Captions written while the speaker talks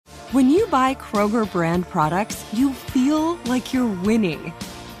When you buy Kroger brand products, you feel like you're winning.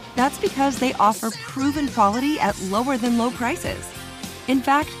 That's because they offer proven quality at lower than low prices. In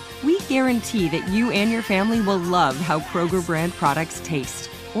fact, we guarantee that you and your family will love how Kroger brand products taste,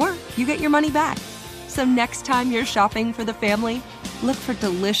 or you get your money back. So next time you're shopping for the family, look for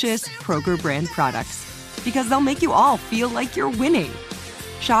delicious Kroger brand products, because they'll make you all feel like you're winning.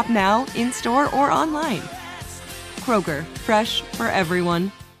 Shop now, in-store, or online. Kroger, fresh for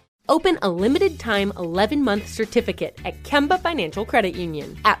everyone. Open a limited-time 11-month certificate at Kemba Financial Credit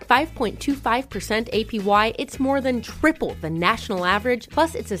Union. At 5.25% APY, it's more than triple the national average,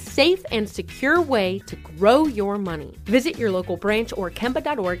 plus it's a safe and secure way to grow your money. Visit your local branch or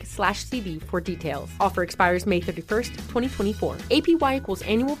kemba.org/CD for details. Offer expires May 31st, 2024. APY equals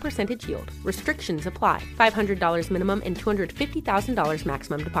annual percentage yield. Restrictions apply. $500 minimum and $250,000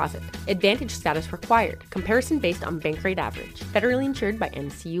 maximum deposit. Advantage status required. Comparison based on bank rate average. Federally insured by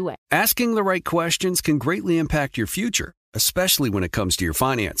NCUA. Asking the right questions can greatly impact your future, especially when it comes to your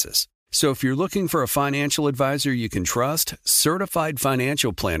finances. So if you're looking for a financial advisor you can trust, certified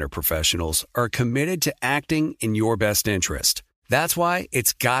financial planner professionals are committed to acting in your best interest. That's why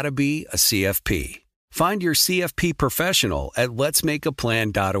it's got to be a CFP. Find your CFP professional at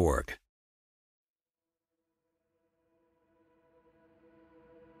letsmakeaplan.org.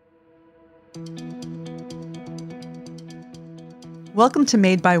 Welcome to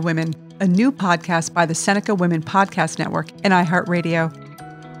Made by Women, a new podcast by the Seneca Women Podcast Network and iHeartRadio.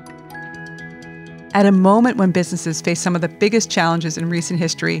 At a moment when businesses face some of the biggest challenges in recent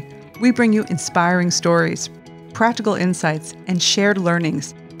history, we bring you inspiring stories, practical insights, and shared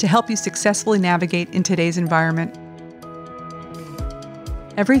learnings to help you successfully navigate in today's environment.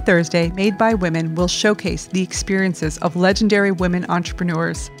 Every Thursday, Made by Women will showcase the experiences of legendary women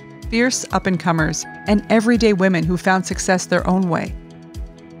entrepreneurs, fierce up-and-comers, and everyday women who found success their own way.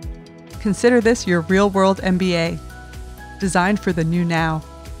 Consider this your real-world MBA, designed for the new now.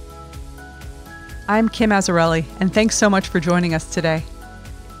 I'm Kim Azzarelli, and thanks so much for joining us today.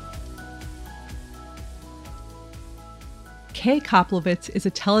 Kay Koplovitz is a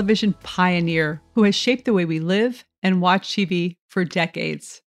television pioneer who has shaped the way we live and watch TV for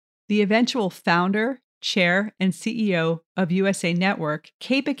decades. The eventual founder, chair, and CEO of USA Network,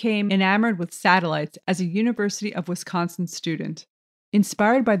 Kay became enamored with satellites as a University of Wisconsin student.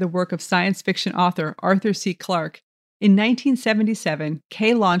 Inspired by the work of science fiction author Arthur C. Clarke, in 1977,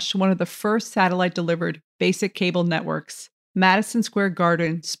 Kay launched one of the first satellite-delivered basic cable networks, Madison Square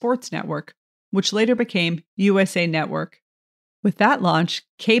Garden Sports Network, which later became USA Network. With that launch,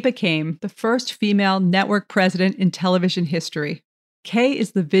 Kay became the first female network president in television history. Kay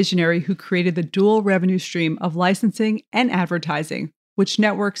is the visionary who created the dual revenue stream of licensing and advertising, which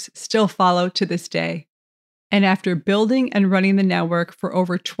networks still follow to this day. And after building and running the network for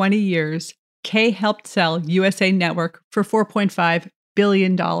over 20 years, Kay helped sell USA Network for $4.5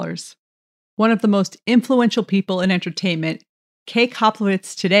 billion. One of the most influential people in entertainment, Kay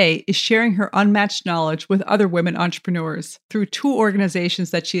Koplovitz today is sharing her unmatched knowledge with other women entrepreneurs through two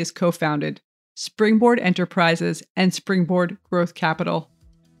organizations that she has co-founded, Springboard Enterprises and Springboard Growth Capital.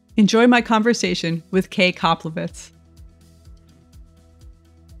 Enjoy my conversation with Kay Koplovitz.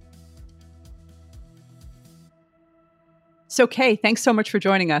 So Kay, thanks so much for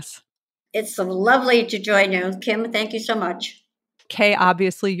joining us. It's so lovely to join you. Kim, thank you so much. Kay,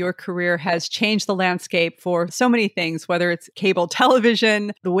 obviously your career has changed the landscape for so many things, whether it's cable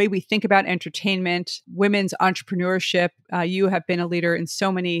television, the way we think about entertainment, women's entrepreneurship. You have been a leader in so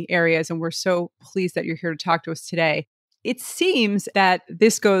many areas, and we're so pleased that you're here to talk to us today. It seems that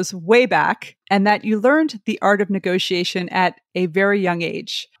this goes way back and that you learned the art of negotiation at a very young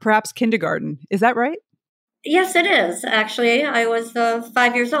age, perhaps kindergarten. Is that right? Yes, it is. Actually, I was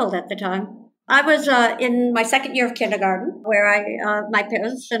 5 years old at the time. I was in my second year of kindergarten, where my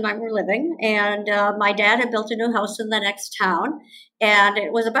parents and I were living, and my dad had built a new house in the next town, and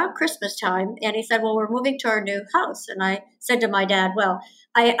it was about Christmas time, and he said, well, we're moving to our new house. And I said to my dad, well,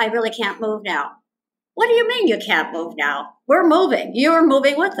 I really can't move now. What do you mean you can't move now? We're moving. You're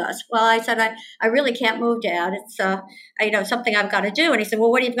moving with us. Well, I said, I really can't move, Dad. It's something I've got to do. And he said,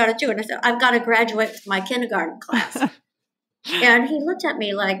 well, what have you got to do? And I said, I've got to graduate from my kindergarten class. And he looked at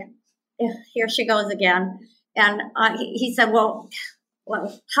me like, here she goes again. And he said, well,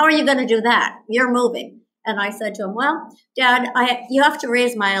 how are you going to do that? You're moving. And I said to him, well, Dad, you have to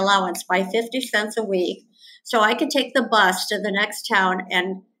raise my allowance by 50 cents a week so I can take the bus to the next town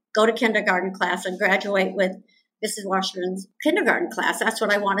and go to kindergarten class and graduate with Mrs. Washburn's kindergarten class. That's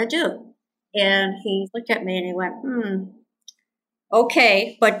what I want to do. And he looked at me and he went,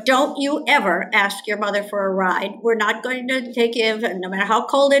 Okay, but don't you ever ask your mother for a ride. We're not going to take you, no matter how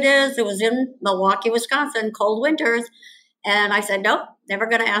cold it is. It was in Milwaukee, Wisconsin, cold winters. And I said, nope, never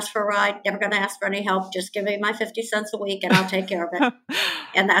going to ask for a ride, never going to ask for any help. Just give me my 50 cents a week and I'll take care of it.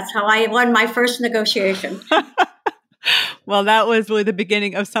 And that's how I won my first negotiation. Well, that was really the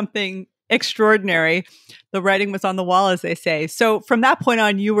beginning of something extraordinary. The writing was on the wall, as they say. So from that point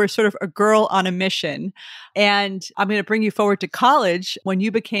on, you were sort of a girl on a mission. And I'm going to bring you forward to college when you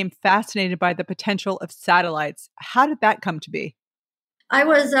became fascinated by the potential of satellites. How did that come to be? I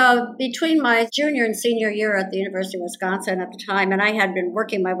was between my junior and senior year at the University of Wisconsin at the time, and I had been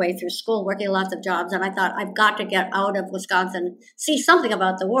working my way through school, working lots of jobs, and I thought, I've got to get out of Wisconsin, see something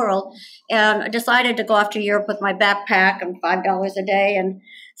about the world, and I decided to go off to Europe with my backpack and $5 a day and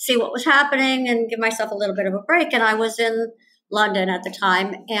see what was happening and give myself a little bit of a break. And I was in London at the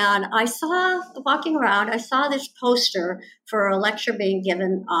time, and I saw, walking around, I saw this poster for a lecture being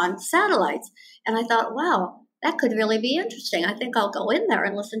given on satellites, and I thought, wow, that could really be interesting. I think I'll go in there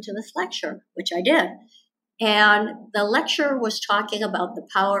and listen to this lecture, which I did. And the lecturer was talking about the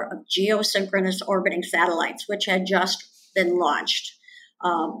power of geosynchronous orbiting satellites, which had just been launched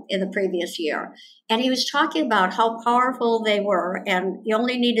in the previous year. And he was talking about how powerful they were, and you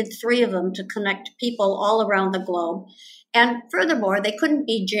only needed 3 of them to connect people all around the globe. And furthermore, they couldn't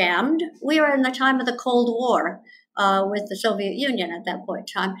be jammed. We were in the time of the Cold War with the Soviet Union at that point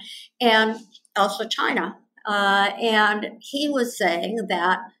in time, and also China. And he was saying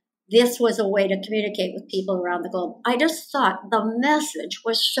that this was a way to communicate with people around the globe. I just thought the message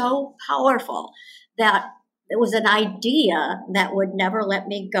was so powerful that it was an idea that would never let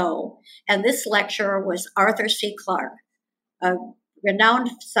me go. And this lecturer was Arthur C. Clarke, a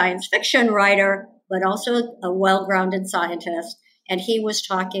renowned science fiction writer, but also a well-grounded scientist. And he was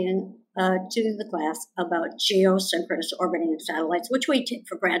talking to the class about geosynchronous orbiting satellites, which we take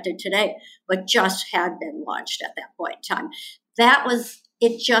for granted today, but just had been launched at that point in time.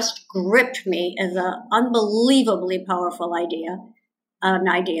 It just gripped me as an unbelievably powerful idea, an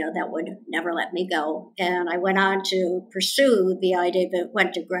idea that would never let me go. And I went on to pursue the idea,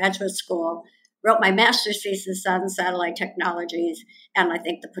 went to graduate school, wrote my master's thesis on satellite technologies, and I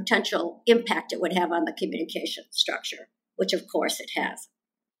think the potential impact it would have on the communication structure, which of course it has.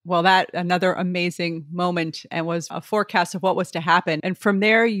 Well, that another amazing moment and was a forecast of what was to happen. And from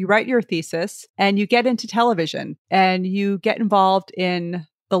there, you write your thesis and you get into television and you get involved in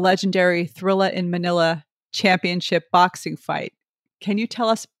the legendary Thrilla in Manila championship boxing fight. Can you tell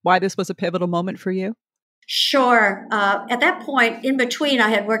us why this was a pivotal moment for you? Sure. At that point, in between, I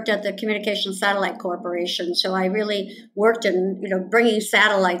had worked at the Communications Satellite Corporation, so I really worked in, bringing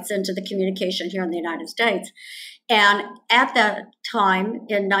satellites into the communication here in the United States. And at that time,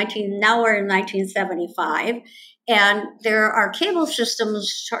 now we're in 1975, and there are cable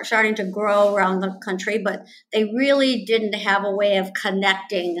systems starting to grow around the country, but they really didn't have a way of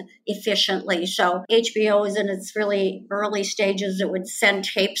connecting efficiently. So HBO was in its really early stages. It would send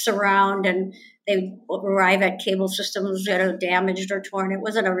tapes around, and they would arrive at cable systems that are damaged or torn. It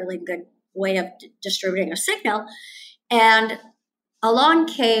wasn't a really good way of distributing a signal. And along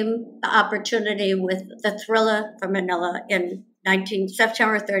came the opportunity with the Thrilla from Manila in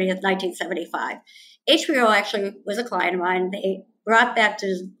September 30th, 1975. HBO actually was a client of mine. They brought that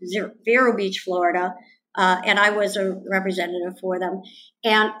to Vero Beach, Florida, and I was a representative for them.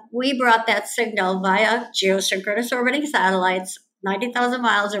 And we brought that signal via geosynchronous orbiting satellites, 90,000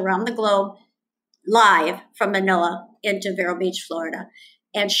 miles around the globe, live from Manila into Vero Beach, Florida,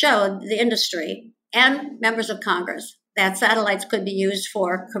 and showed the industry and members of Congress that satellites could be used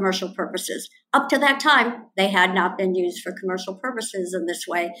for commercial purposes. Up to that time, they had not been used for commercial purposes in this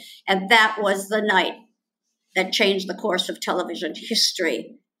way. And that was the night that changed the course of television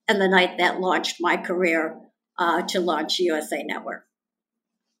history and the night that launched my career to launch USA Network.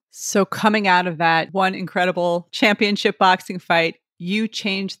 So coming out of that one incredible championship boxing fight, you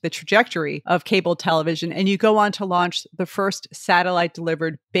changed the trajectory of cable television and you go on to launch the first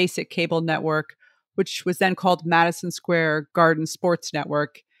satellite-delivered basic cable network, which was then called Madison Square Garden Sports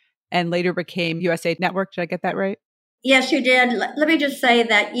Network and later became USA Network. Did I get that right? Yes, you did. Let me just say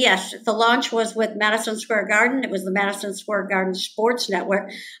that, yes, the launch was with Madison Square Garden. It was the Madison Square Garden Sports Network.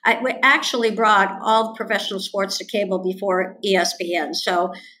 We actually brought all professional sports to cable before ESPN.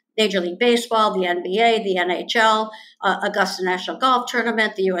 So Major League Baseball, the NBA, the NHL, Augusta National Golf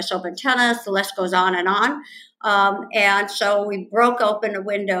Tournament, the U.S. Open Tennis, the list goes on and on. And so we broke open a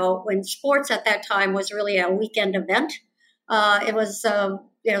window when sports at that time was really a weekend event. It was,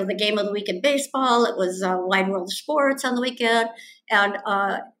 the game of the week in baseball. It was Wide World of Sports on the weekend, and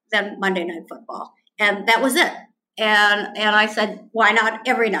then Monday Night Football. And that was it. And I said, why not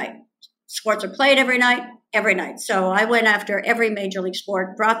every night? Sports are played every night. So I went after every major league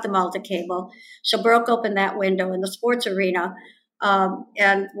sport, brought them all to cable. So broke open that window in the sports arena,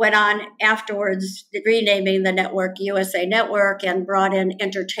 and went on afterwards renaming the network USA Network, and brought in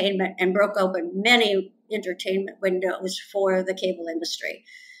entertainment and broke open many entertainment windows for the cable industry.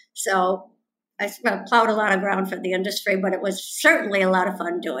 So I plowed a lot of ground for the industry, but it was certainly a lot of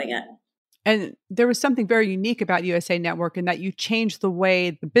fun doing it. And there was something very unique about USA Network in that you changed the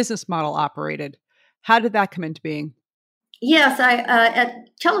way the business model operated. How did that come into being? Yes,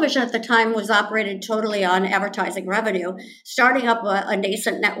 television at the time was operated totally on advertising revenue. Starting up a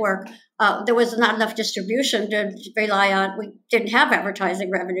nascent network, there was not enough distribution to rely on. We didn't have advertising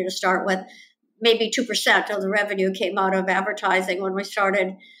revenue to start with. Maybe 2% of the revenue came out of advertising when we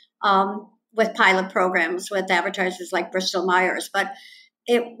started with pilot programs with advertisers like Bristol Myers. But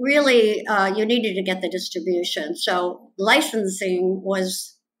it really, you needed to get the distribution. So licensing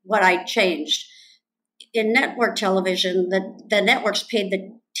was what I changed. In network television, the networks paid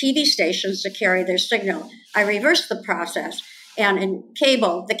the TV stations to carry their signal. I reversed the process. And in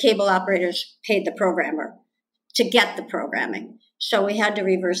cable, the cable operators paid the programmer to get the programming. So we had to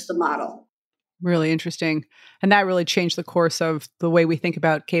reverse the model. Really interesting. And that really changed the course of the way we think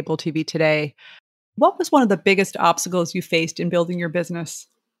about cable TV today. What was one of the biggest obstacles you faced in building your business?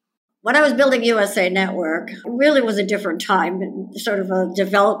 When I was building USA Network, it really was a different time, sort of a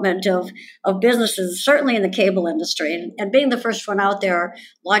development of businesses, certainly in the cable industry. And being the first one out there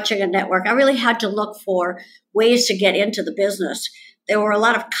launching a network, I really had to look for ways to get into the business. There were a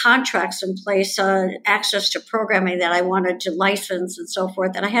lot of contracts in place, access to programming that I wanted to license and so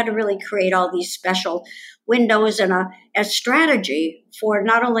forth. And I had to really create all these special windows and a strategy for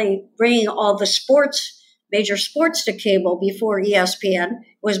not only bringing all the major sports to cable before ESPN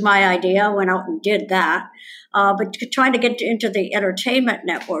was my idea. I went out and did that. But trying to get into the entertainment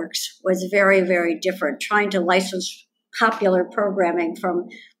networks was very, very different. Trying to license popular programming from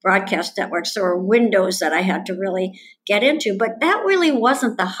broadcast networks. There were windows that I had to really get into, but that really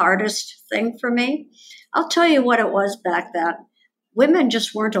wasn't the hardest thing for me. I'll tell you what it was back then. Women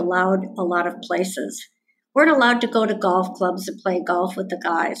just weren't allowed a lot of places. Weren't allowed to go to golf clubs and play golf with the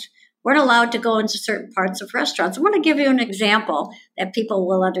guys. Weren't allowed to go into certain parts of restaurants. I want to give you an example that people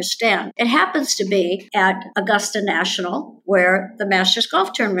will understand. It happens to be at Augusta National, where the Masters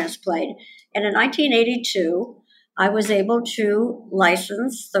Golf Tournament is played. And in 1982, I was able to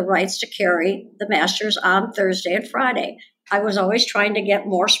license the rights to carry the Masters on Thursday and Friday. I was always trying to get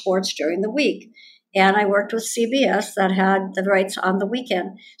more sports during the week. And I worked with CBS that had the rights on the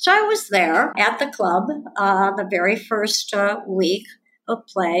weekend. So I was there at the club the very first week of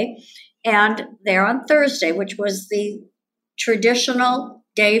play, and there on Thursday, which was the traditional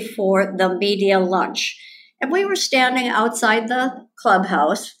day for the media lunch. And we were standing outside the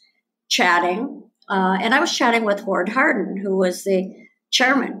clubhouse chatting, and I was chatting with Hord Hardin, who was the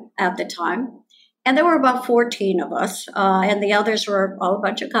chairman at the time. And there were about 14 of us, and the others were all a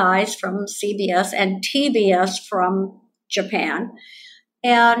bunch of guys from CBS and TBS from Japan.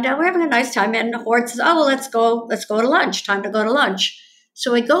 And we're having a nice time, and Hord says, oh, well, let's go to lunch, time to go to lunch.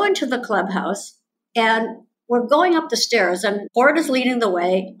 So we go into the clubhouse, and we're going up the stairs, and Hord is leading the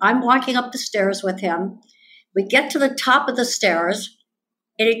way. I'm walking up the stairs with him. We get to the top of the stairs,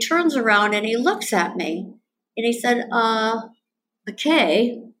 and he turns around, and he looks at me, and he said,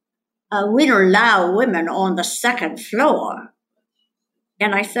 okay, we don't allow women on the second floor.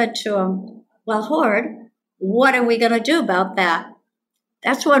 And I said to him, well, Hord, what are we going to do about that?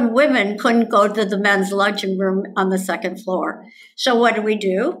 That's when women couldn't go to the men's luncheon room on the second floor. So what did we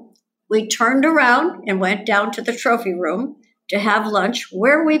do? We turned around and went down to the trophy room to have lunch,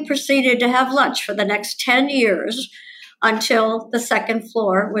 where we proceeded to have lunch for the next 10 years until the second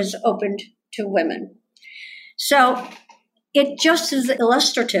floor was opened to women. So it just is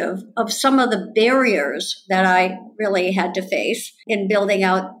illustrative of some of the barriers that I really had to face in building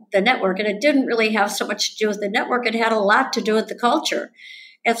out the network. And it didn't really have so much to do with the network. It had a lot to do with the culture.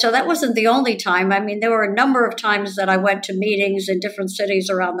 And so that wasn't the only time. I mean, there were a number of times that I went to meetings in different cities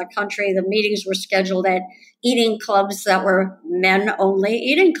around the country. The meetings were scheduled at eating clubs that were men-only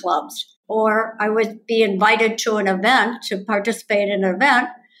eating clubs. Or I would be invited to an event to participate in an event,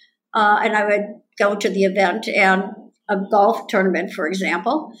 and I would go to the event and a golf tournament, for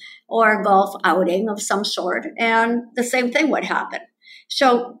example, or a golf outing of some sort, and the same thing would happen.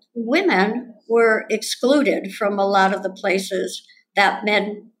 So women were excluded from a lot of the places that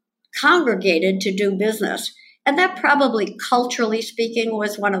men congregated to do business. And that probably, culturally speaking,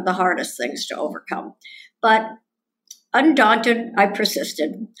 was one of the hardest things to overcome. But undaunted, I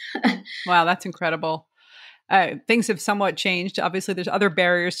persisted. Wow, that's incredible. Things have somewhat changed. Obviously, there's other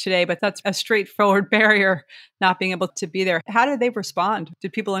barriers today, but that's a straightforward barrier, not being able to be there. How did they respond?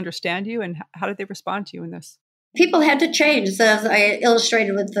 Did people understand you? And how did they respond to you in this? People had to change. As I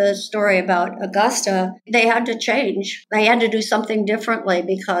illustrated with the story about Augusta, they had to change. They had to do something differently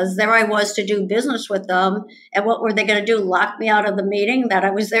because there I was to do business with them. And what were they going to do? Lock me out of the meeting that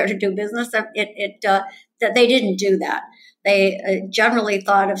I was there to do business? That they didn't do that. They generally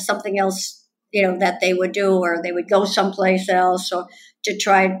thought of something else, that they would do, or they would go someplace else, or to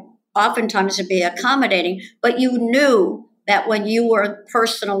try oftentimes to be accommodating. But you knew that when you were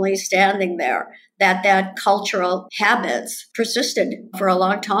personally standing there, that cultural habits persisted for a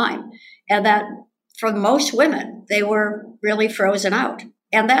long time. And that for most women, they were really frozen out.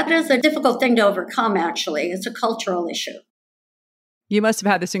 And that is a difficult thing to overcome, actually. It's a cultural issue. You must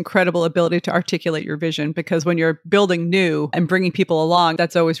have had this incredible ability to articulate your vision, because when you're building new and bringing people along,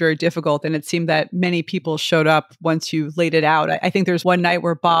 that's always very difficult. And it seemed that many people showed up once you laid it out. I think there's one night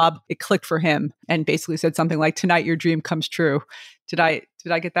where Bob, it clicked for him and basically said something like, "Tonight your dream comes true." Did I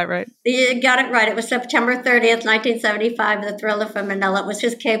get that right? You got it right. It was September 30th, 1975, the Thriller from Manila. It was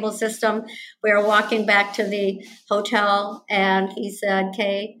his cable system. We were walking back to the hotel and he said,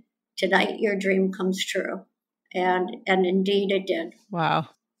 "Kay, tonight your dream comes true." And indeed it did. Wow.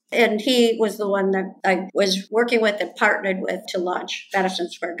 And he was the one that I was working with and partnered with to launch Madison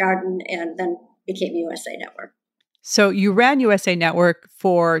Square Garden and then became USA Network. So you ran USA Network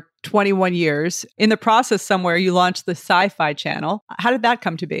for 21 years. In the process somewhere, you launched the Sci-Fi Channel. How did that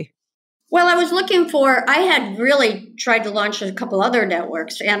come to be? Well, I had really tried to launch a couple other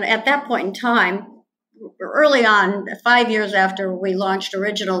networks. And at that point in time, early on, 5 years after we launched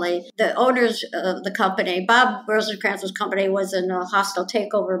originally, the owners of the company, Bob Rosenkranz's company, was in a hostile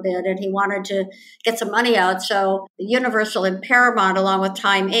takeover bid, and he wanted to get some money out. So Universal and Paramount, along with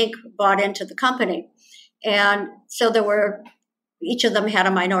Time Inc., bought into the company. And so each of them had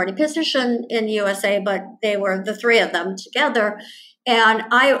a minority position in USA, but they were the three of them together. And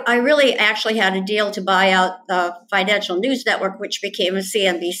I really actually had a deal to buy out the Financial News Network, which became a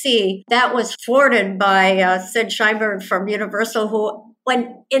CNBC. That was thwarted by Sid Sheinberg from Universal, who,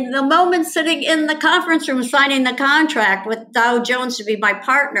 when in the moment sitting in the conference room signing the contract with Dow Jones to be my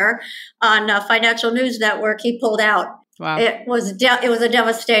partner on Financial News Network, he pulled out. Wow. It was a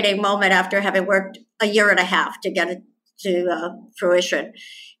devastating moment after having worked a year and a half to get it to fruition.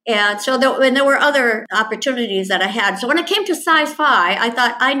 And so there were other opportunities that I had. So when it came to sci-fi, I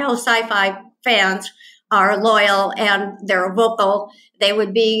thought, I know sci-fi fans are loyal and they're vocal. They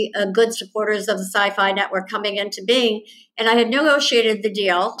would be good supporters of the Sci-Fi Network coming into being. And I had negotiated the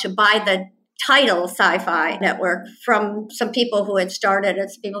deal to buy the title Sci-Fi Network from some people who had started it,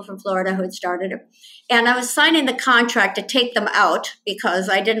 some people from Florida who had started it. And I was signing the contract to take them out because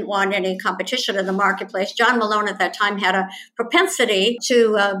I didn't want any competition in the marketplace. John Malone at that time had a propensity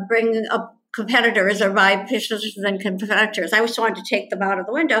to bring up competitors or buy positions than competitors. I always wanted to take them out of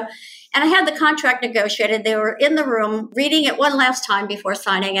the window. And I had the contract negotiated. They were in the room reading it one last time before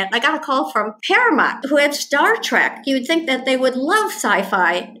signing it. And I got a call from Paramount, who had Star Trek. You would think that they would love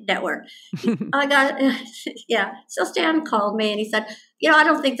Sci-Fi Network. So Stan called me and he said, I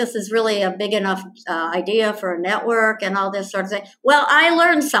don't think this is really a big enough idea for a network and all this sort of thing. Well, I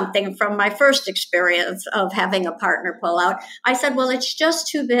learned something from my first experience of having a partner pull out. I said, well, it's just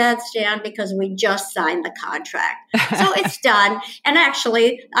too bad, Stan, because we just signed the contract. So it's done. And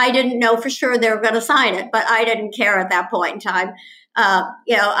actually, I didn't know for sure they were going to sign it, but I didn't care at that point in time.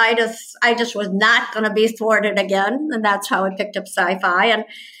 I just was not going to be thwarted again. And that's how I picked up Sci-Fi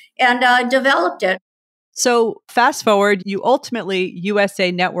and developed it. So fast forward, you ultimately,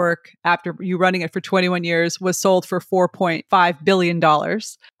 USA Network, after you running it for 21 years, was sold for $4.5 billion.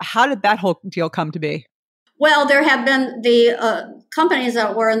 How did that whole deal come to be? Well, there have been the companies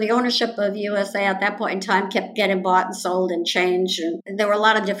that were in the ownership of USA at that point in time kept getting bought and sold and changed. And there were a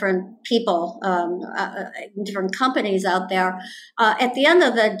lot of different people, different companies out there. At the end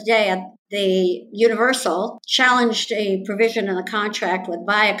of the day, the Universal challenged a provision in the contract with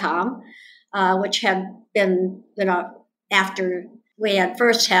Viacom, which had been, after we had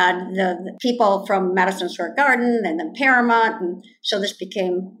first had the people from Madison Square Garden and then Paramount, and so this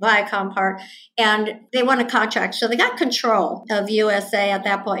became Viacom part, and they won a contract. So they got control of USA at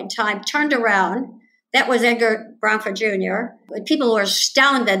that point in time, turned around. That was Edgar Bronfman Jr. People were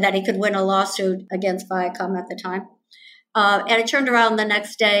astounded that he could win a lawsuit against Viacom at the time. And it turned around the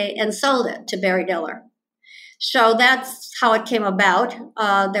next day and sold it to Barry Diller. So that's how it came about.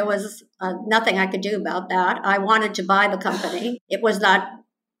 There was nothing I could do about that. I wanted to buy the company. It was not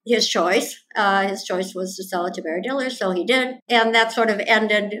his choice. His choice was to sell it to Barry Diller, so he did. And that sort of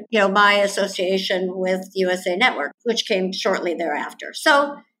ended, my association with USA Network, which came shortly thereafter.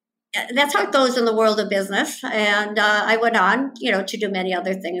 So that's how it goes in the world of business. And I went on, to do many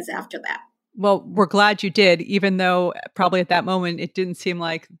other things after that. Well, we're glad you did, even though probably at that moment it didn't seem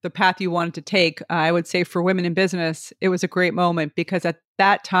like the path you wanted to take. I would say for women in business, it was a great moment because at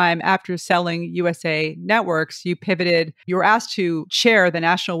that time, after selling USA Networks, you pivoted. You were asked to chair the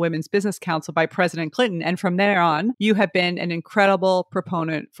National Women's Business Council by President Clinton. And from there on, you have been an incredible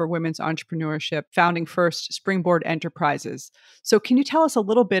proponent for women's entrepreneurship, founding first Springboard Enterprises. So can you tell us a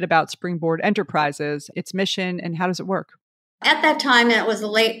little bit about Springboard Enterprises, its mission, and how does it work? At that time, it was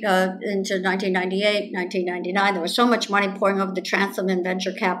late into 1998, 1999. There was so much money pouring over the transom in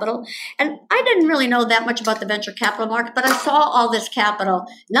venture capital. And I didn't really know that much about the venture capital market, but I saw all this capital.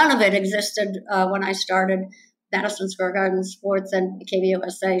 None of it existed when I started Madison Square Garden Sports and became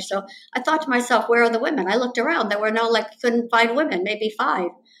USA. So I thought to myself, where are the women? I looked around. There were couldn't find women, maybe 5,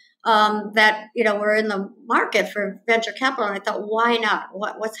 that, were in the market for venture capital. And I thought, why not?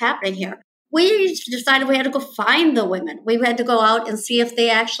 What's happening here? We decided we had to go find the women. We had to go out and see if they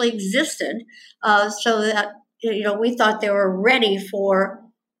actually existed, so that, we thought they were ready for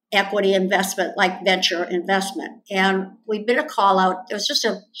equity investment, like venture investment. And we did a call out. There was just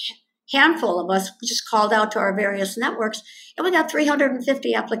a handful of us who just called out to our various networks, and we got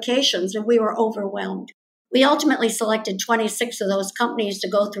 350 applications, and we were overwhelmed. We ultimately selected 26 of those companies to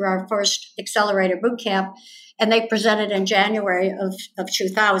go through our first accelerator boot camp, and they presented in January of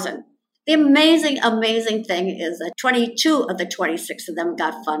 2000. The amazing thing is that 22 of the 26 of them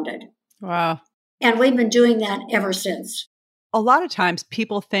got funded. Wow. And we've been doing that ever since. A lot of times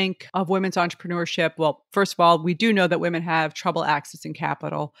people think of women's entrepreneurship. Well, first of all, we do know that women have trouble accessing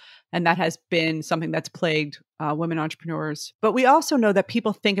capital, and that has been something that's plagued women entrepreneurs. But we also know that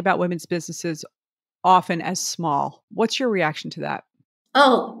people think about women's businesses often as small. What's your reaction to that?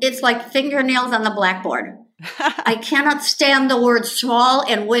 Oh, it's like fingernails on the blackboard. I cannot stand the word small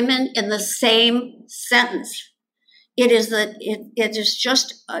and women in the same sentence. It is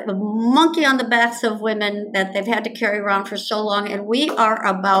just a monkey on the backs of women that they've had to carry around for so long. And we are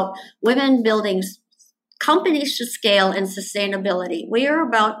about women building companies to scale and sustainability. We are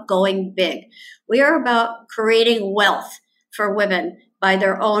about going big. We are about creating wealth for women by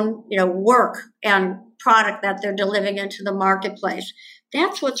their own, work and product that they're delivering into the marketplace.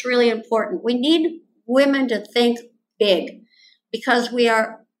 That's what's really important. We need women to think big because we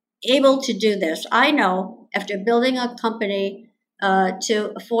are able to do this. I know after building a company to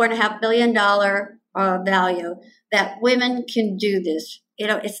a $4.5 billion value that women can do this.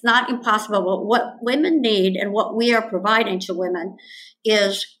 It's not impossible, but what women need and what we are providing to women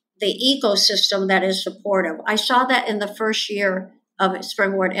is the ecosystem that is supportive. I saw that in the first year of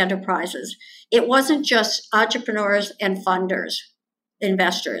Springboard Enterprises. It wasn't just entrepreneurs and funders,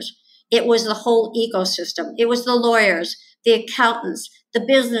 investors. It was the whole ecosystem. It was the lawyers, the accountants, the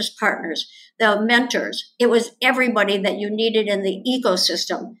business partners, the mentors. It was everybody that you needed in the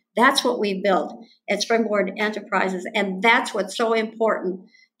ecosystem. That's what we built at Springboard Enterprises. And that's what's so important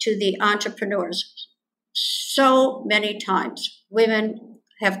to the entrepreneurs. So many times women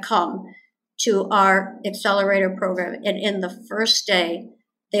have come to our accelerator program. And in the first day,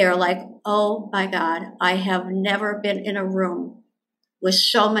 they are like, oh my God, I have never been in a room with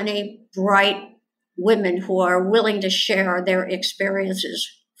so many bright women who are willing to share their experiences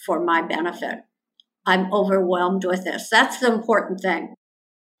for my benefit. I'm overwhelmed with this. That's the important thing.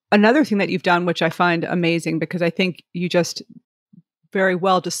 Another thing that you've done, which I find amazing, because I think you just very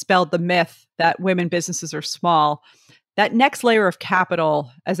well dispelled the myth that women businesses are small. That next layer of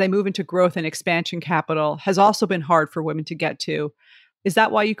capital, as they move into growth and expansion capital, has also been hard for women to get to. Is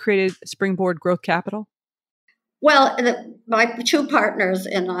that why you created Springboard Growth Capital? Well, my 2 partners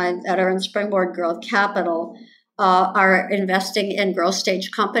and I that are in Springboard Growth Capital are investing in growth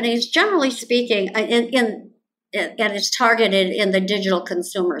stage companies. Generally speaking, and it's targeted in the digital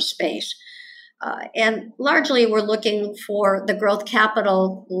consumer space. And largely, we're looking for the growth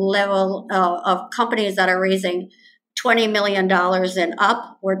capital level of companies that are raising $20 million and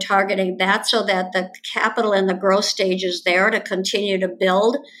up. We're targeting that so that the capital in the growth stage is there to continue to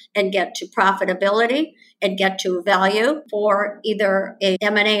build and get to profitability and get to value for either a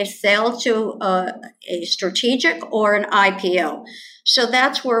M&A sale to a strategic or an IPO. So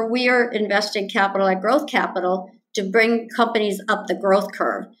that's where we are investing capital at Growth Capital to bring companies up the growth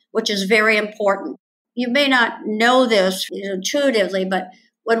curve, which is very important. You may not know this intuitively, but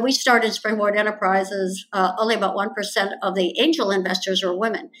When we started Springboard Enterprises, only about 1% of the angel investors were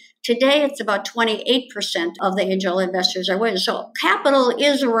women. Today, it's about 28% of the angel investors are women. So capital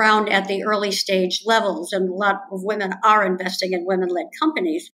is around at the early stage levels, and a lot of women are investing in women-led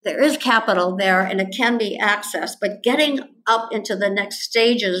companies. There is capital there, and it can be accessed, but getting up into the next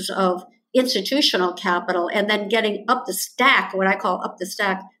stages of institutional capital and then getting up the stack, what I call up the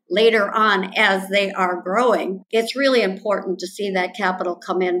stack, later on as they are growing, it's really important to see that capital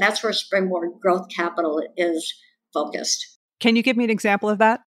come in. That's where Springboard Growth Capital is focused. Can you give me an example of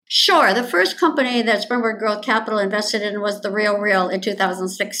that? Sure. The first company that Springboard Growth Capital invested in was The RealReal in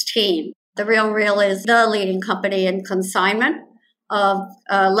 2016. The RealReal is the leading company in consignment of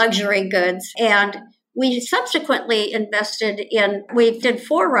luxury goods. And we subsequently we did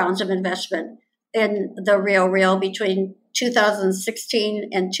 4 rounds of investment in The RealReal between 2016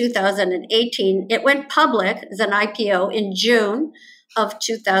 and 2018. It went public as an IPO in June of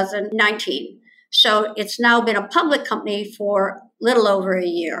 2019. So it's now been a public company for a little over a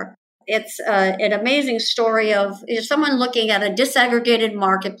year. It's an amazing story of someone looking at a disaggregated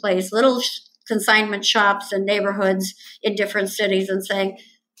marketplace, little consignment shops and neighborhoods in different cities and saying,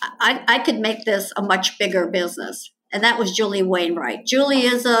 I could make this a much bigger business. And that was Julie Wainwright. Julie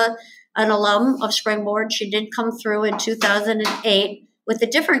is an alum of Springboard. She did come through in 2008 with a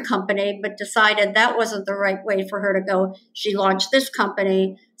different company, but decided that wasn't the right way for her to go. She launched this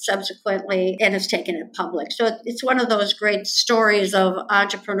company subsequently and has taken it public. So it's one of those great stories of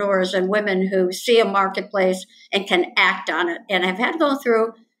entrepreneurs and women who see a marketplace and can act on it. And I've had to go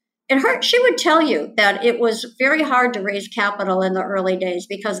through, she would tell you that it was very hard to raise capital in the early days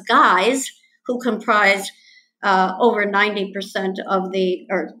because guys who comprised over 90% of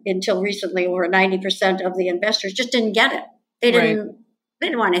until recently, over 90% of the investors just didn't get it. They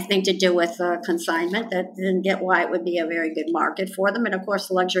didn't want anything to do with consignment. That didn't get why it would be a very good market for them. And of course,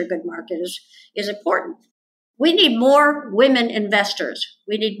 the luxury good market is important. We need more women investors.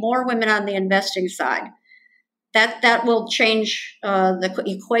 We need more women on the investing side. That will change the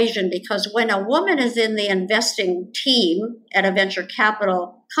equation, because when a woman is in the investing team at a venture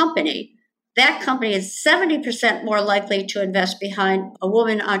capital company, that company is 70% more likely to invest behind a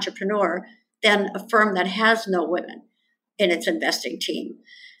woman entrepreneur than a firm that has no women in its investing team.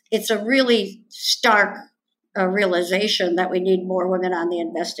 It's a really stark realization that we need more women on the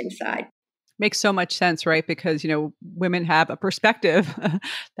investing side. Makes so much sense, right? Because, women have a perspective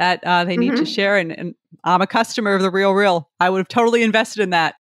that they need to share. And I'm a customer of The RealReal. I would have totally invested in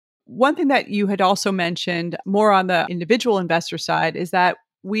that. One thing that you had also mentioned more on the individual investor side is that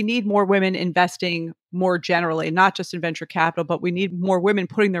we need more women investing more generally, not just in venture capital, but we need more women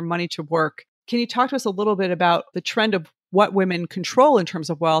putting their money to work. Can you talk to us a little bit about the trend of what women control in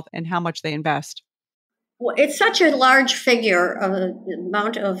terms of wealth and how much they invest? Well, it's such a large figure of the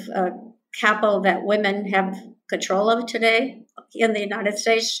amount of capital that women have control of today in the United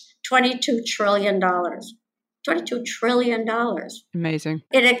States, $22 trillion. $22 trillion. Amazing.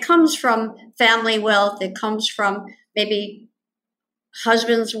 And it comes from family wealth. It comes from maybe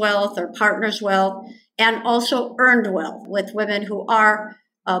husband's wealth or partner's wealth, and also earned wealth with women who are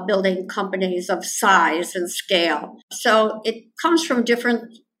building companies of size and scale. So it comes from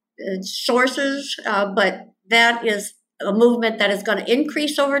different sources, but that is a movement that is going to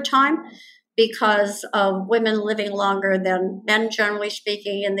increase over time because of women living longer than men, generally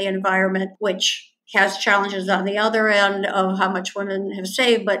speaking, in the environment, which has challenges on the other end of how much women have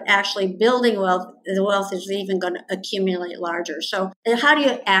saved, but actually building wealth, the wealth is even going to accumulate larger. So how do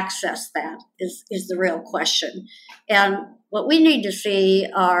you access that is the real question. And what we need to see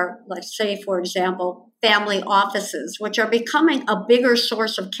are, let's say, for example, family offices, which are becoming a bigger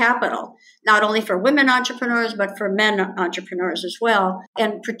source of capital, not only for women entrepreneurs, but for men entrepreneurs as well.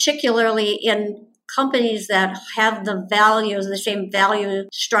 And particularly in companies that have the values, the same value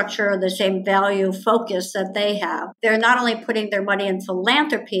structure, the same value focus that they have. They're not only putting their money in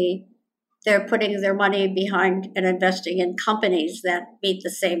philanthropy, they're putting their money behind and investing in companies that meet the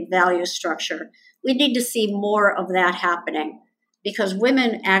same value structure. We need to see more of that happening because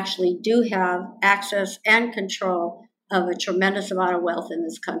women actually do have access and control of a tremendous amount of wealth in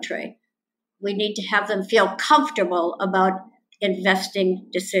this country. We need to have them feel comfortable about investing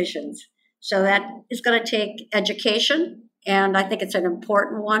decisions. So that is going to take education, and I think it's an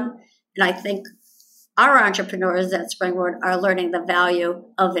important one. And I think our entrepreneurs at Springboard are learning the value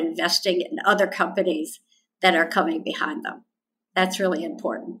of investing in other companies that are coming behind them. That's really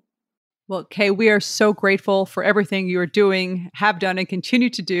important. Well, Kay, we are so grateful for everything you are doing, have done, and continue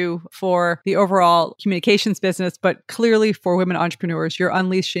to do for the overall communications business, but clearly for women entrepreneurs. You're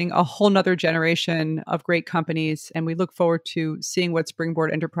unleashing a whole nother generation of great companies, and we look forward to seeing what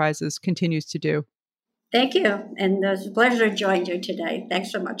Springboard Enterprises continues to do. Thank you. And it was a pleasure to join you today.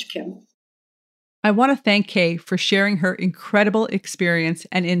 Thanks so much, Kim. I want to thank Kay for sharing her incredible experience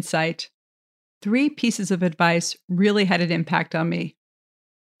and insight. 3 pieces of advice really had an impact on me.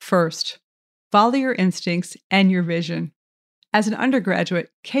 First, follow your instincts and your vision. As an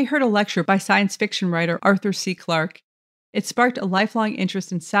undergraduate, Kay heard a lecture by science fiction writer Arthur C. Clarke. It sparked a lifelong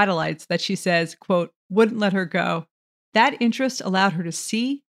interest in satellites that she says, quote, wouldn't let her go. That interest allowed her to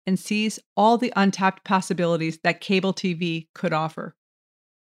see and seize all the untapped possibilities that cable TV could offer.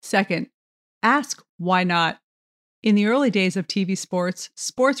 Second, ask why not. In the early days of TV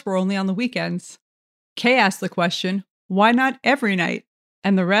sports were only on the weekends. Kay asked the question, why not every night?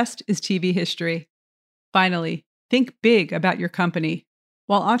 And the rest is TV history. Finally, think big about your company.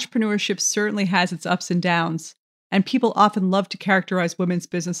 While entrepreneurship certainly has its ups and downs, and people often love to characterize women's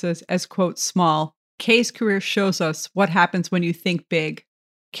businesses as, quote, small, Kay's career shows us what happens when you think big.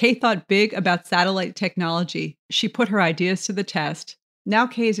 Kay thought big about satellite technology. She put her ideas to the test. Now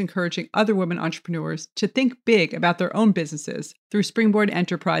Kay is encouraging other women entrepreneurs to think big about their own businesses through Springboard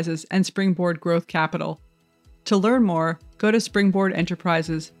Enterprises and Springboard Growth Capital. To learn more, go to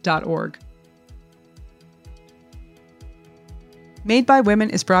springboardenterprises.org. Made by Women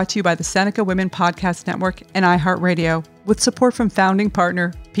is brought to you by the Seneca Women Podcast Network and iHeartRadio, with support from founding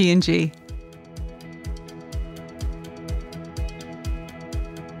partner P&G.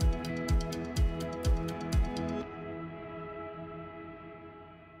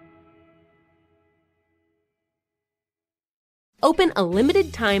 Open a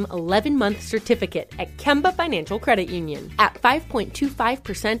limited-time 11-month certificate at Kemba Financial Credit Union. At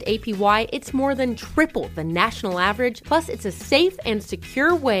 5.25% APY, it's more than triple the national average, plus it's a safe and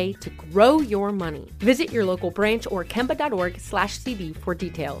secure way to grow your money. Visit your local branch or kemba.org/cb for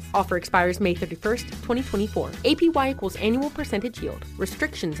details. Offer expires May 31st, 2024. APY equals annual percentage yield.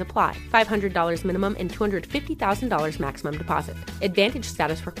 Restrictions apply. $500 minimum and $250,000 maximum deposit. Advantage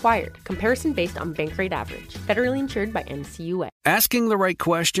status required. Comparison based on bank rate average. Federally insured by NCUA. Asking the right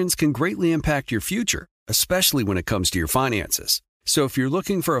questions can greatly impact your future, especially when it comes to your finances. So if you're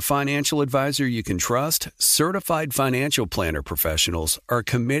looking for a financial advisor you can trust, certified financial planner professionals are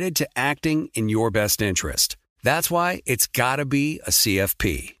committed to acting in your best interest. That's why it's got to be a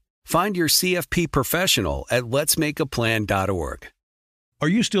CFP. Find your CFP professional at letsmakeaplan.org. Are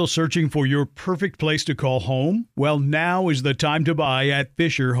you still searching for your perfect place to call home? Well, now is the time to buy at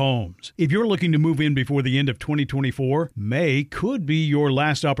Fisher Homes. If you're looking to move in before the end of 2024, May could be your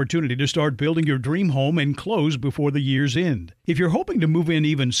last opportunity to start building your dream home and close before the year's end. If you're hoping to move in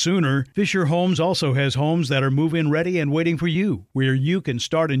even sooner, Fisher Homes also has homes that are move-in ready and waiting for you, where you can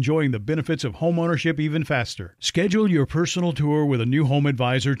start enjoying the benefits of homeownership even faster. Schedule your personal tour with a new home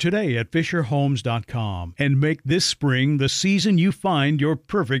advisor today at FisherHomes.com and make this spring the season you find your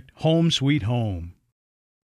perfect home sweet home.